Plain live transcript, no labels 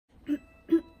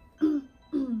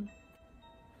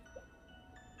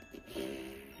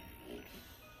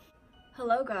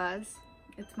Hello guys,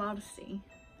 it's Modesty.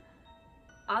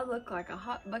 I look like a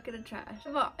hot bucket of trash.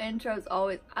 My intro's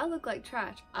always, I look like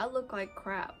trash. I look like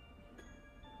crap.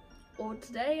 Well,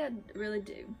 today I really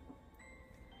do.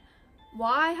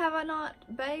 Why have I not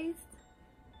bathed?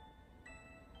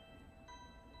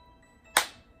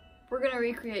 We're gonna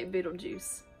recreate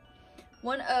Beetlejuice.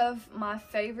 One of my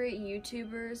favorite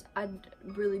YouTubers, I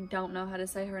really don't know how to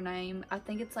say her name. I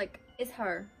think it's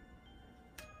her.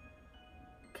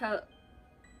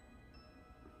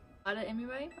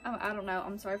 Anyway, I don't know.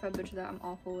 I'm sorry if I butchered that. I'm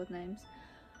awful with names.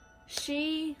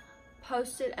 She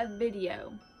posted a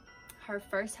video, her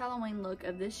first Halloween look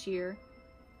of this year,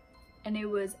 and it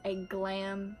was a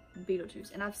glam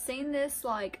Beetlejuice. And I've seen this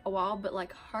like a while, but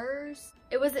like hers,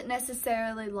 it wasn't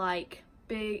necessarily like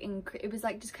big and it was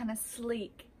like just kind of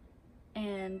sleek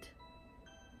and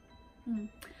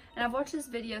I've watched this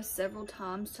video several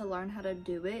times to learn how to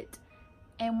do it.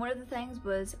 And one of the things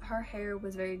was her hair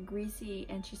was very greasy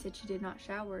and she said she did not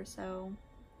shower, so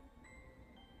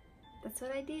that's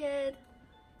what I did.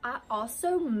 I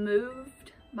also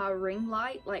moved my ring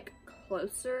light like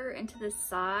closer into the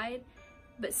side,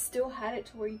 but still had it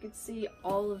to where you could see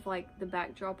all of like the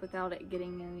backdrop without it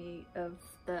getting any of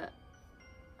the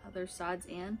other sides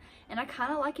in. And I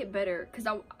kind of like it better because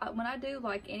when I do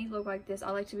like any look like this,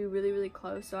 I like to be really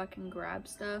close so I can grab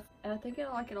stuff, and I think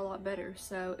I like it a lot better.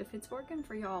 So if it's working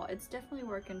for y'all, it's definitely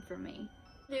working for me.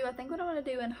 I think what I'm going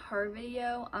to do in her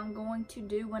video, I'm going to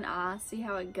do when I see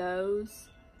how it goes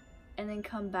and then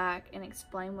come back and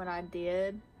explain what I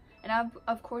did. And I'm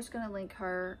of course going to link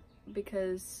her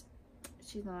because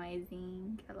she's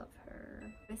amazing. I love her.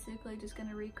 Basically just going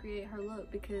to recreate her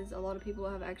look because a lot of people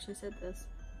have actually said this,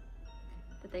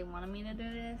 that they wanted me to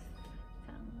do this.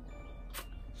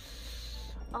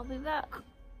 I'll be back.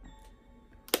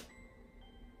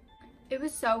 It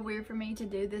was so weird for me to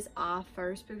do this eye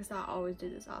first because I always do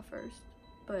this eye first,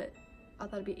 but I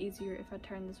thought it'd be easier if I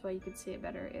turned this way. You could see it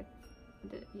better if I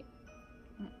did it.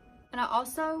 Yeah. And I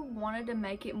also wanted to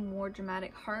make it more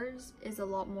dramatic. Hers is a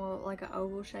lot more like an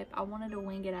oval shape. I wanted to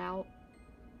wing it out,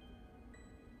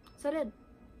 so I did.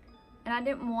 And I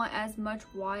didn't want as much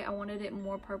white. I wanted it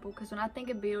more purple because when I think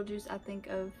of Beetlejuice, I think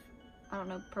of, I don't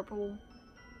know, purple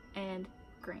and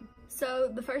green.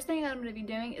 So the first thing I'm going to be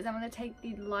doing is I'm going to take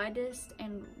the lightest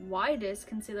and widest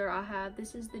concealer I have.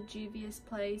 This is the Juvia's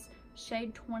Place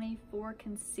Shade 24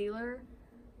 Concealer.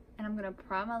 And I'm going to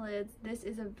prime my lids. This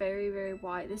is a very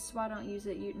white. This is why I don't use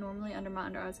it normally under my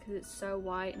under eyes because it's so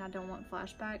white and I don't want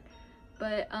flashback.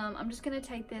 But I'm just going to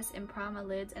take this and prime my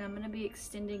lids, and I'm going to be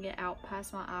extending it out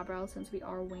past my eyebrows since we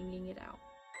are winging it out.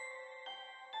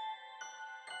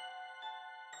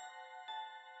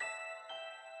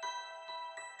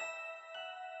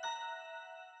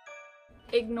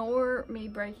 Ignore me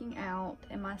breaking out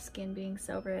and my skin being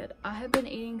so red. I have been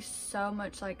eating so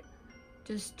much like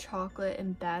just chocolate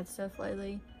and bad stuff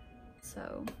lately,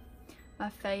 so my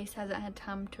face hasn't had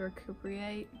time to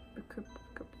recuperate.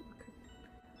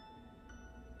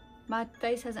 My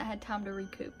face hasn't had time to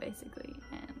recoup, basically,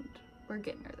 and we're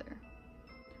getting her there.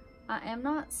 I am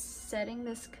not setting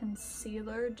this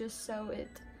concealer just so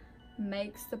it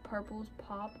makes the purples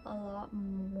pop a lot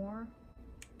more.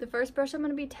 The first brush I'm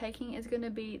going to be taking is going to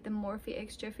be the Morphe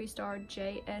X Jeffree Star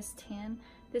JS10.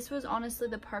 This was honestly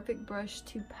the perfect brush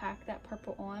to pack that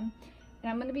purple on. And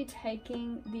I'm going to be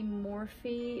taking the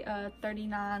Morphe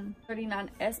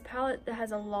 39S palette that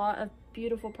has a lot of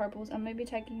beautiful purples. I'm going to be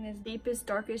taking this deepest,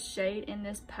 darkest shade in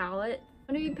this palette.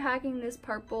 I'm going to be packing this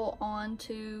purple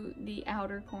onto the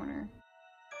outer corner.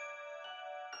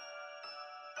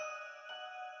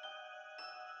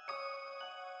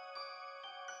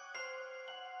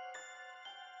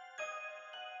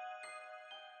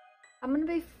 I'm going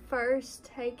to be first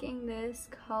taking this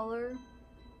color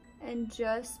and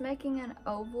just making an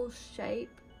oval shape,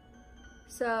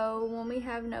 so when we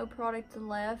have no product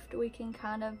left we can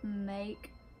kind of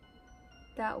make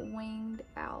that winged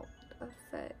out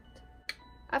effect.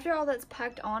 After all that's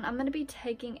packed on, I'm going to be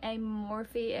taking a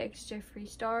Morphe X Jeffree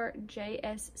Star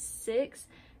JS6,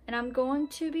 and I'm going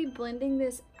to be blending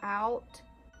this out,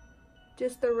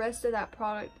 just the rest of that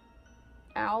product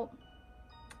out.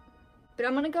 But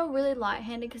I'm going to go really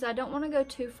light-handed because I don't want to go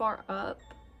too far up,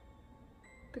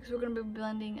 because we're going to be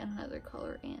blending another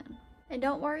color in. And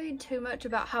don't worry too much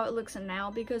about how it looks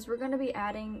now because we're going to be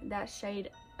adding that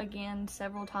shade again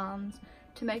several times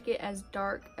to make it as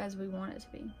dark as we want it to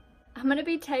be. I'm going to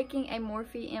be taking a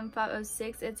Morphe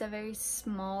M506. It's a very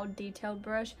small detailed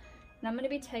brush. And I'm going to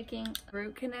be taking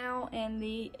Root Canal and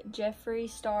the Jeffree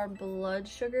Star Blood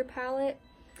Sugar palette.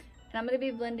 And I'm going to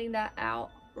be blending that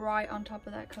out right on top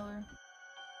of that color.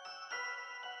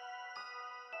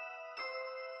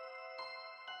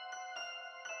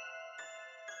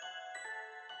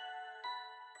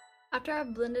 After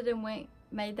I've blended and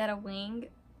made that a wing,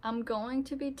 I'm going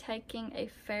to be taking a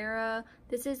Farrah.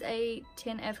 This is a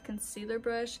 10F concealer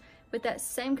brush with that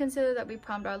same concealer that we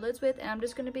primed our lids with, and I'm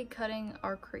just going to be cutting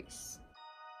our crease.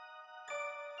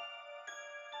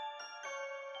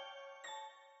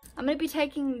 I'm going to be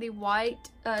taking the white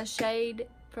shade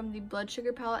from the Blood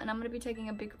Sugar palette, and I'm going to be taking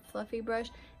a big fluffy brush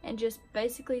and just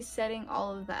basically setting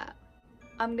all of that.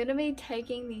 I'm going to be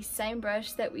taking the same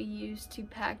brush that we used to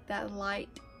pack that light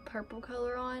purple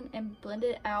color on and blend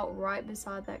it out right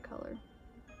beside that color.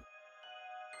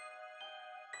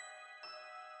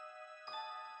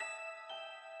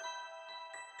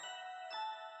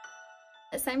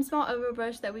 The same small oval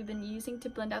brush that we've been using to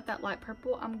blend out that light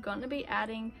purple, I'm going to be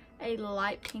adding a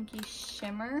light pinky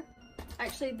shimmer.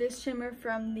 Actually, this shimmer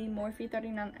from the Morphe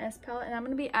 39S palette, and I'm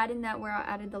going to be adding that where I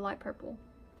added the light purple.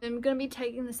 I'm going to be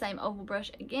taking the same oval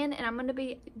brush again, and I'm going to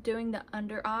be doing the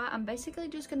under eye. I'm basically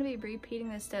just going to be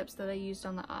repeating the steps that I used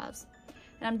on the eyes.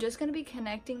 And I'm just going to be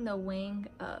connecting the wing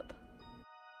up.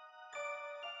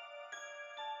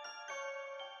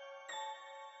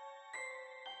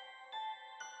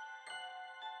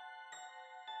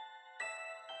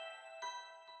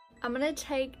 I'm going to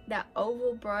take that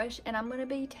oval brush, and I'm going to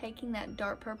be taking that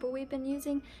dark purple we've been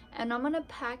using, and I'm going to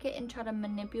pack it and try to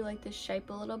manipulate the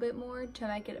shape a little bit more to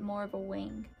make it more of a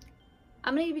wing.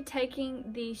 I'm going to be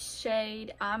taking the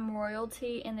shade I'm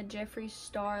Royalty in the Jeffree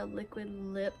Star liquid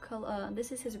lip color.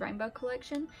 This is his rainbow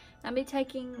collection. I'm going to be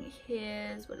taking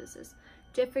his, what is this?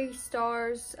 Jeffree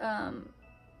Star's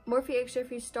Morphe X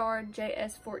Jeffree Star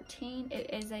JS14.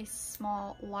 It is a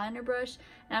small liner brush,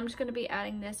 and I'm just going to be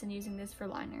adding this and using this for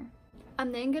liner.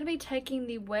 I'm then going to be taking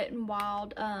the Wet n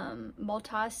Wild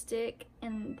multi-stick,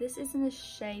 and this is in the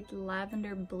shade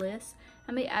Lavender Bliss.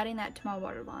 I'm going to be adding that to my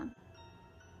waterline.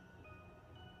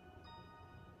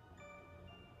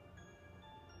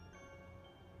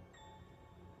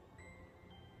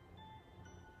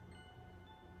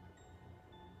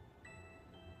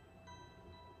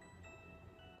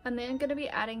 I'm then going to be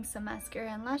adding some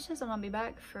mascara and lashes, and I'll be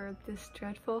back for this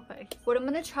dreadful face. What I'm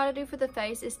going to try to do for the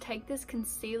face is take this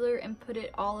concealer and put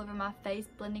it all over my face,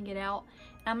 blending it out.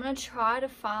 And I'm going to try to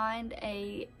find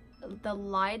the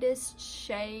lightest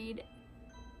shade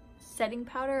setting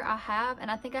powder I have.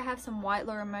 And I think I have some white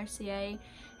Laura Mercier,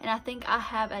 and I think I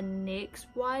have a NYX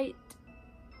white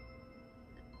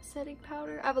setting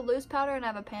powder. I have a loose powder and I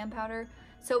have a pan powder.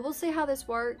 So we'll see how this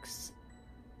works.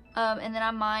 And then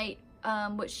I might...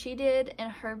 what she did in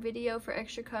her video for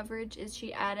extra coverage is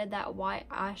she added that white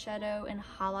eyeshadow and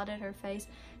highlighted her face,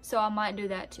 so I might do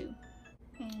that too.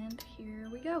 And here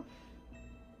we go.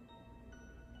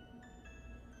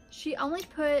 She only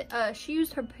put she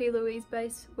used her P. Louise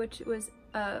base, which was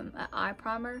an eye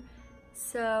primer,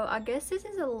 so I guess this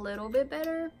is a little bit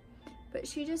better, but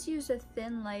she just used a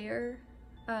thin layer,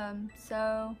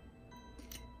 so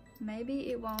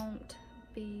maybe it won't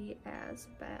be as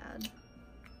bad.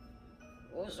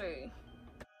 We'll see.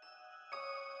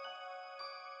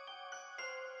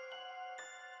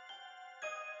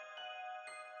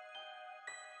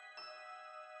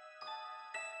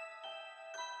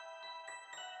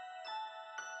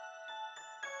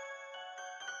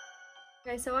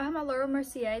 Okay, so I have my Laura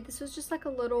Mercier. This was just like a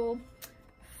little,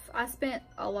 I spent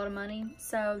a lot of money,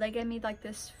 so they gave me like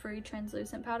this free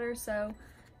translucent powder, so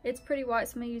it's pretty white,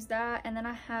 so I'm gonna use that. And then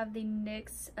I have the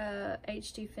NYX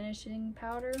HD finishing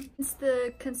powder. Since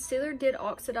the concealer did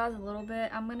oxidize a little bit,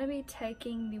 I'm gonna be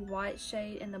taking the white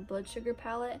shade in the Blood Sugar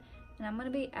palette, and I'm gonna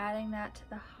be adding that to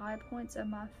the high points of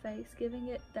my face, giving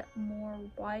it that more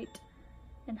white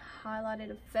and highlighted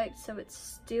effect, so it's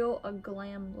still a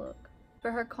glam look.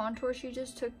 For her contour, she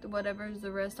just took whatever's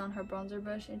the rest on her bronzer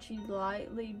brush, and she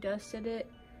lightly dusted it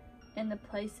in the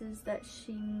places that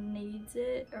she needs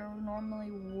it or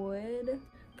normally would.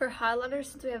 For highlighter,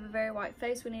 since we have a very white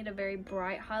face, we need a very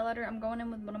bright highlighter. I'm going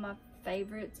in with one of my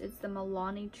favorites. It's the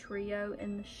Milani Trio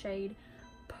in the shade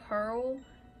Pearl,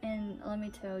 and let me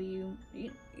tell you,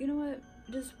 you know what,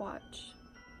 just watch.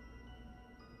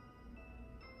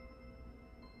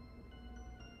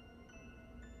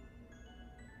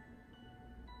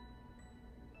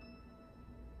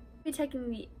 Be taking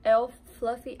the e.l.f.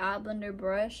 Fluffy Eye Blender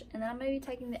brush, and then I'm going to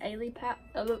be taking the Alien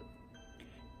palette.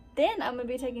 Then I'm going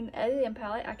to be taking the Alien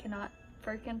palette. I cannot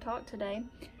freaking talk today.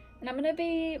 And I'm going to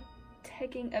be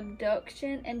taking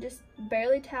Abduction and just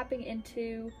barely tapping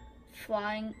into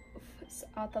Flying.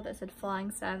 I thought that said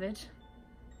Flying Savage.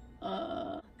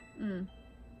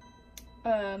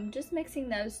 Just mixing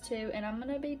those two, and I'm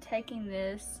going to be taking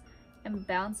this and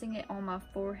bouncing it on my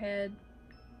forehead.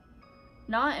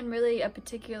 Not in really a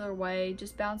particular way,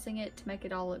 just bouncing it to make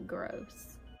it all look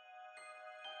gross.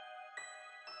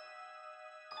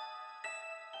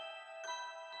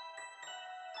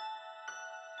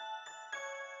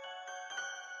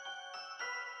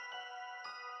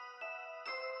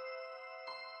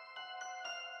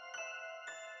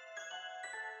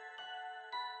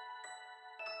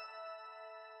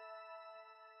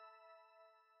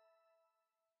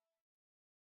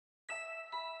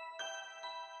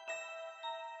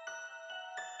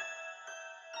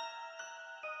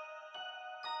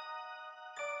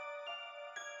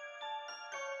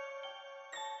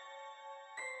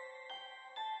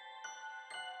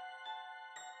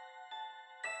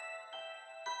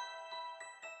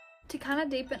 to kind of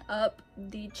deepen up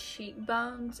the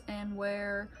cheekbones and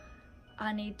where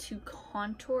I need to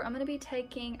contour, I'm going to be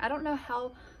taking, I don't know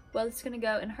how well it's going to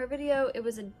go. In her video, it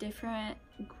was a different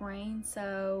green,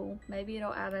 so maybe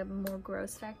it'll add a more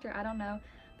gross factor. I don't know.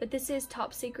 But this is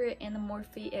Top Secret in the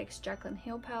Morphe X Jaclyn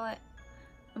Hill palette.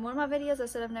 In one of my videos, I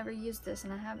said I've never used this,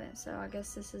 and I haven't, so I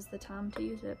guess this is the time to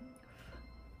use it.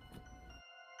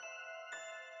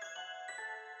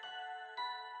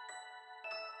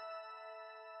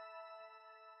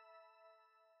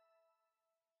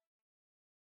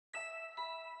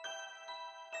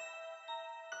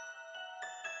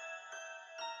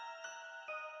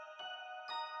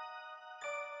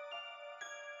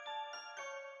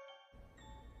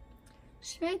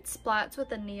 She made splats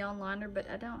with a neon liner, but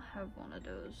I don't have one of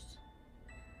those.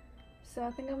 So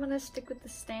I think I'm gonna stick with the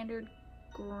standard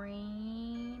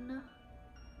green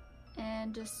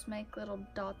and just make little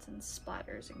dots and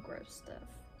splatters and gross stuff.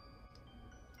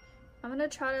 I'm gonna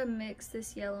try to mix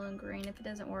this yellow and green. If it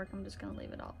doesn't work, I'm just gonna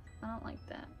leave it off. I don't like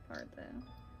that part though.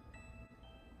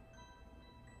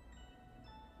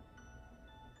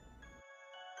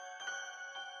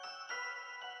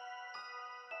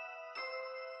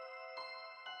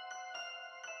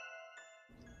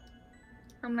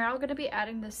 I'm now going to be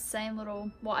adding the same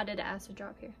little, well, I did an acid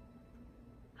drop here.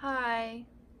 Hi.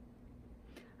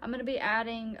 I'm going to be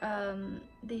adding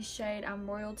the shade I'm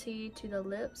Royalty to the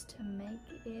lips to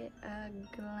make it a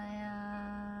glam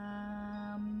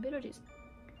Beetlejuice.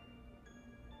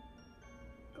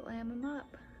 Glam them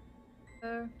up.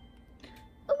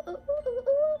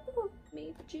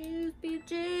 Beetlejuice,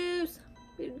 Beetlejuice,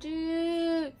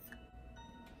 Beetlejuice.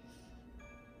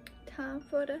 Time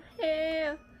for the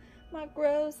hair. My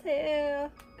gross hair,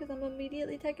 because I'm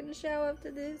immediately taking a shower after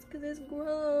this because it's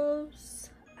gross.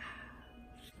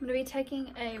 I'm going to be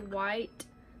taking a white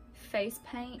face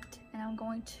paint and I'm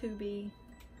going to be,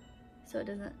 so it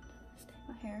doesn't stain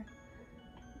my hair,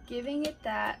 giving it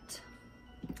that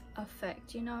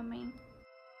effect, you know what I mean?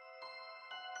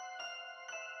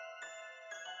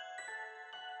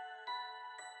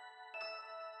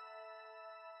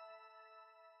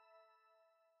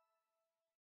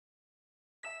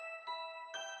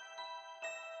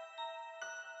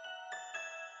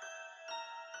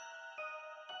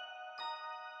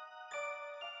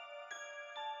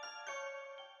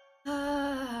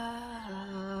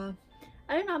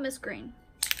 I did not miss green,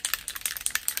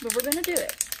 but we're gonna do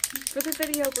it. For the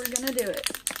video, we're gonna do it.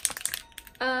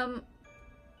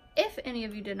 If any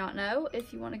of you did not know,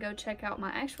 if you want to go check out my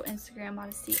actual Instagram,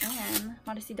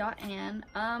 modesty.ann,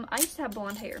 I used to have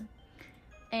blonde hair.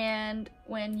 And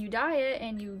when you dye it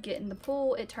and you get in the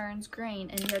pool, it turns green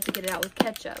and you have to get it out with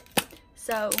ketchup.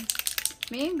 So,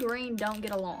 me and green don't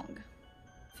get along.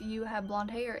 If you have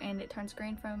blonde hair and it turns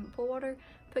green from pool water,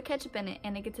 put ketchup in it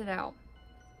and it gets it out.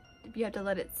 You have to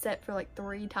let it set for like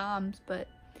 3 times, but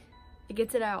it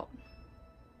gets it out.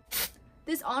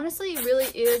 This honestly really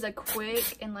is a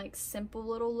quick and like simple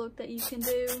little look that you can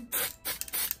do.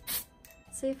 Let's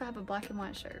see if I have a black and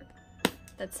white shirt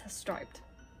that's striped.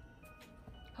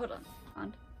 Hold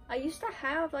on. I used to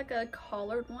have like a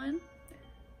collared one,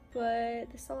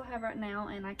 but this is all I have right now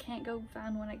and I can't go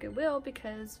find one at Goodwill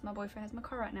because my boyfriend has my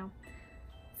car right now.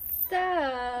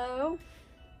 So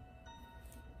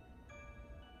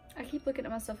I keep looking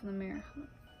at myself in the mirror.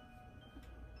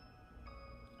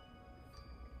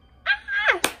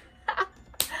 Ah!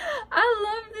 I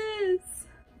love this.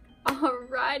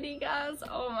 Alrighty guys.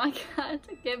 Oh my god.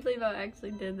 I can't believe I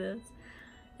actually did this.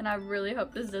 And I really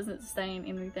hope this doesn't stain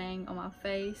anything on my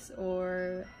face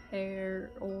or hair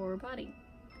or body.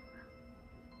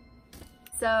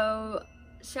 So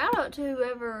shout out to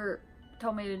whoever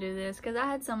told me to do this because I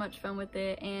had so much fun with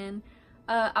it. And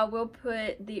I will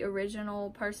put the original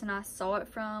person I saw it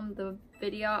from, the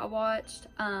video I watched.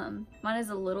 Mine is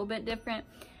a little bit different,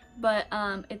 but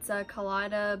it's a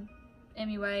Kalida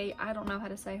MUA. I don't know how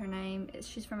to say her name.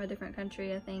 She's from a different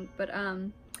country, I think. But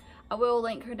I will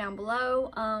link her down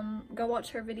below. Go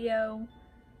watch her video.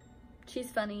 She's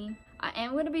funny. I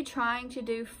am going to be trying to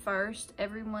do first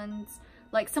everyone's,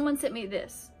 like someone sent me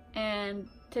this. And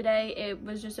today it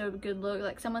was just a good look.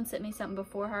 Like someone sent me something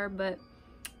before her, but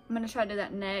I'm going to try to do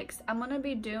that next. I'm going to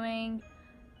be doing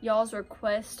y'all's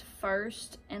request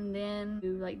first and then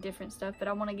do like different stuff, but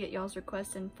I want to get y'all's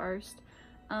request in first.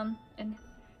 And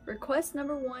request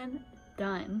number 1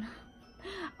 done.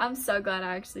 I'm so glad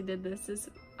I actually did this.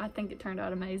 I think it turned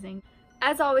out amazing.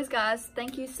 As always guys,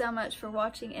 thank you so much for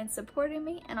watching and supporting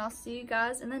me, and I'll see you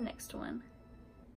guys in the next one.